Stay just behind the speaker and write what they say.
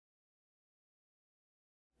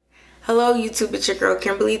Hello YouTube, it's your girl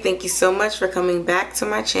Kimberly. Thank you so much for coming back to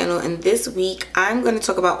my channel, and this week I'm going to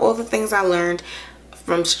talk about all the things I learned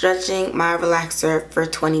from stretching my relaxer for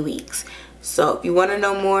 20 weeks. So if you want to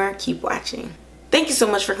know more, keep watching. Thank you so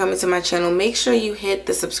much for coming to my channel. Make sure you hit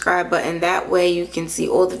the subscribe button, that way you can see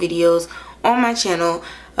all the videos on my channel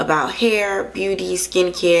about hair, beauty,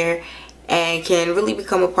 skincare, and can really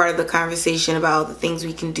become a part of the conversation about the things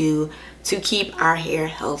we can do to keep our hair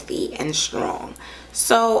healthy and strong.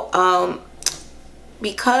 So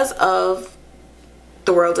because of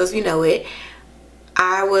the world as we know it,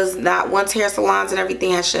 I was not, once hair salons and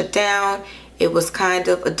everything had shut down, it was kind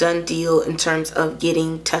of a done deal in terms of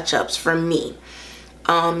getting touch-ups from me.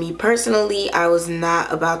 Me personally, I was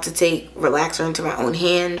not about to take relaxer into my own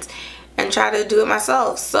hands and try to do it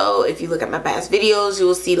myself. So if you look at my past videos, you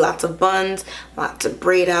will see lots of buns, lots of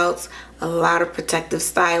braid outs, a lot of protective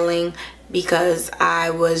styling, because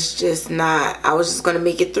I was just going to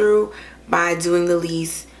make it through by doing the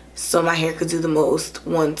least so my hair could do the most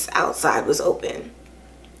once outside was open.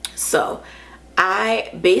 So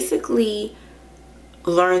I basically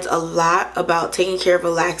learned a lot about taking care of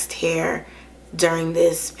relaxed hair during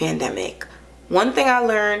this pandemic. One thing I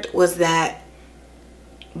learned was that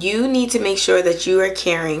you need to make sure that you are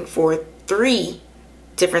caring for 3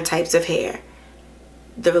 different types of hair: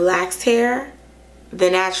 the relaxed hair, the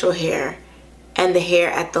natural hair, and the hair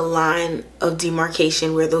at the line of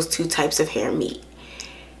demarcation where those 2 types of hair meet.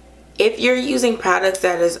 If you're using products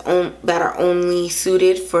that are only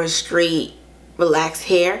suited for straight relaxed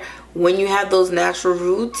hair, when you have those natural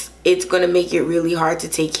roots, it's going to make it really hard to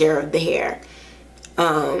take care of the hair.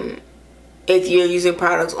 If you're using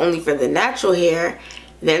products only for the natural hair,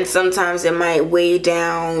 then sometimes it might weigh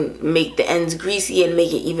down, make the ends greasy, and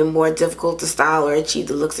make it even more difficult to style or achieve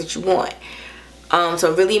the looks that you want.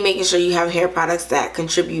 So really making sure you have hair products that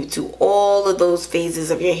contribute to all of those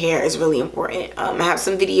phases of your hair is really important. I have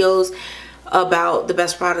some videos about the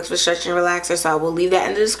best products for stretching relaxer, so I will leave that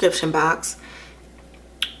in the description box.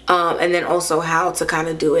 And then also how to kind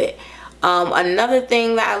of do it. Another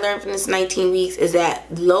thing that I learned from this 19 weeks is that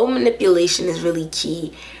low manipulation is really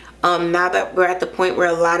key. Now that we're at the point where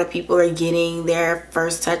a lot of people are getting their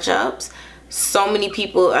first touch-ups, so many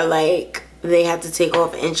people are like, they have to take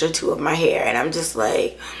off 1 inch or 2 of my hair, and I'm just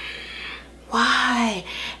like, why?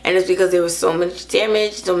 And it's because there was so much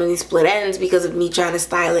damage, so many split ends because of me trying to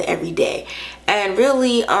style it every day. And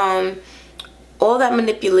really, all that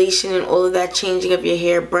manipulation and all of that changing of your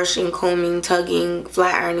hair, brushing, combing, tugging,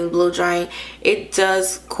 flat ironing, blow drying, it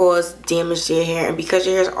does cause damage to your hair. And because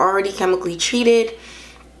your hair is already chemically treated,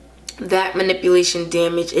 that manipulation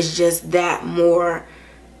damage is just that more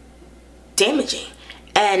damaging.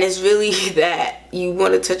 And it's really that you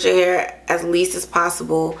want to touch your hair as least as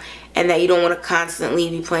possible, and that you don't want to constantly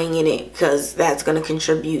be playing in it, because that's going to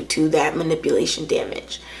contribute to that manipulation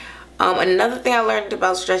damage. Another thing I learned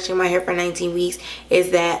about stretching my hair for 19 weeks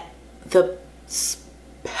is that the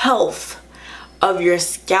health of your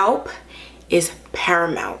scalp is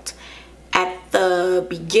paramount. At the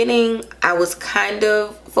beginning, I was kind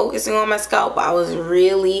of focusing on my scalp, but I was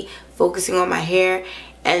really focusing on my hair.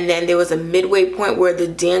 And then there was a midway point where the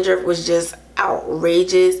dandruff was just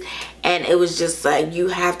outrageous, and it was just like, you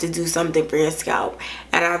have to do something for your scalp.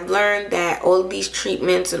 And I've learned that all of these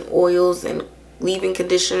treatments and oils and leave-in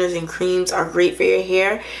conditioners and creams are great for your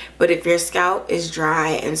hair, but if your scalp is dry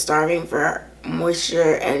and starving for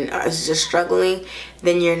moisture and is just struggling,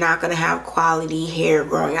 then you're not going to have quality hair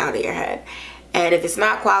growing out of your head. And if it's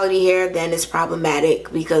not quality hair, then it's problematic,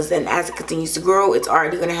 because then as it continues to grow, it's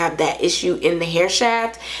already going to have that issue in the hair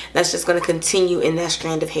shaft that's just going to continue in that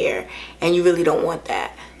strand of hair, and you really don't want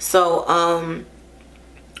that. So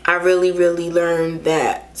I really learned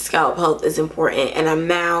that scalp health is important, and I'm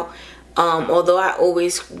now, although I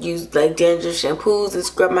always use like dandruff shampoos and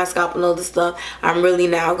scrub my scalp and all this stuff, I'm really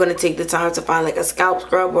now going to take the time to find like a scalp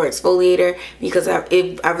scrub or exfoliator, because I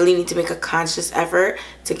really need to make a conscious effort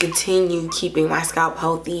to continue keeping my scalp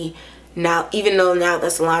healthy now, even though now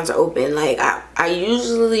the salons are open. Like I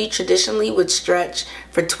usually traditionally would stretch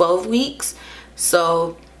for 12 weeks,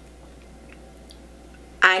 so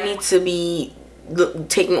I need to be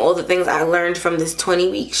taking all the things I learned from this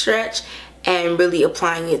 20-week stretch and really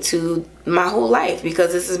applying it to my whole life,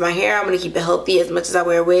 because this is my hair. I'm going to keep it healthy as much as I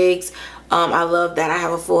wear wigs. I love that I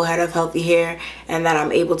have a full head of healthy hair and that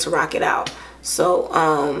I'm able to rock it out. So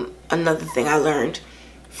another thing I learned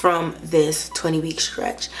from this 20-week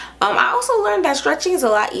stretch. I also learned that stretching is a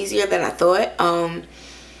lot easier than I thought,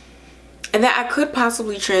 and that I could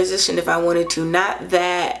possibly transition if I wanted to. Not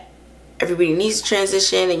that everybody needs to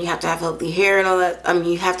transition and you have to have healthy hair and all that. I mean,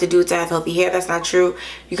 you have to do it to have healthy hair. That's not true.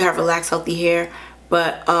 You can have relaxed, healthy hair.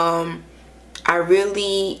 But I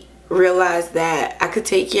really realized that I could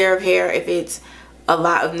take care of hair if it's a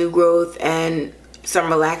lot of new growth and some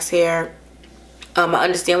relaxed hair. I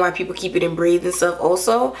understand why people keep it in braids and stuff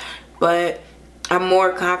also, but I'm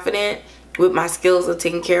more confident with my skills of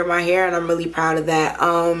taking care of my hair, and I'm really proud of that.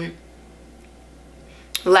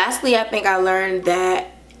 Lastly, I think I learned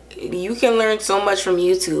that you can learn so much from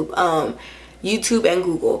YouTube. YouTube and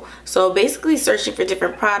Google. So basically searching for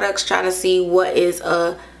different products, trying to see what is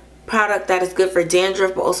a product that is good for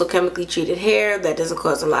dandruff but also chemically treated hair that doesn't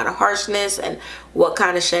cause a lot of harshness, and what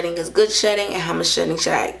kind of shedding is good shedding, and how much shedding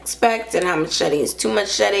should I expect, and how much shedding is too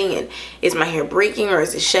much shedding, and is my hair breaking or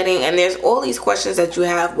is it shedding. And there's all these questions that you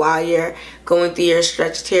have while you're going through your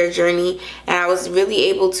stretched hair journey, and I was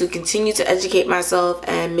really able to continue to educate myself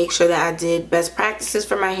and make sure that I did best practices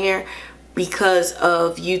for my hair because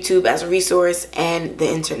of YouTube as a resource and the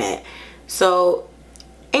internet. So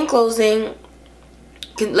in closing,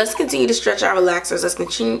 let's continue to stretch our relaxers. Let's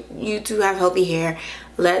continue to have healthy hair.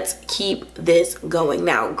 Let's keep this going.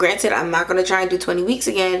 Now, granted, I'm not going to try and do 20 weeks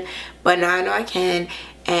again, but now I know I can.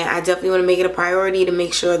 And I definitely want to make it a priority to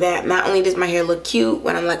make sure that not only does my hair look cute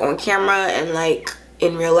when I'm like on camera and like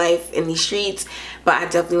in real life in these streets, but I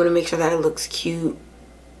definitely want to make sure that it looks cute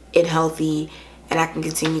and healthy and I can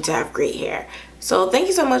continue to have great hair. So thank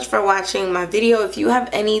you so much for watching my video. If you have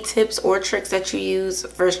any tips or tricks that you use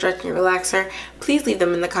for stretching your relaxer, please leave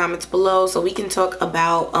them in the comments below so we can talk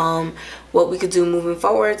about what we could do moving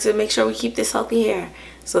forward to make sure we keep this healthy hair.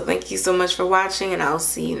 So thank you so much for watching, and I'll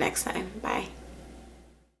see you next time. Bye.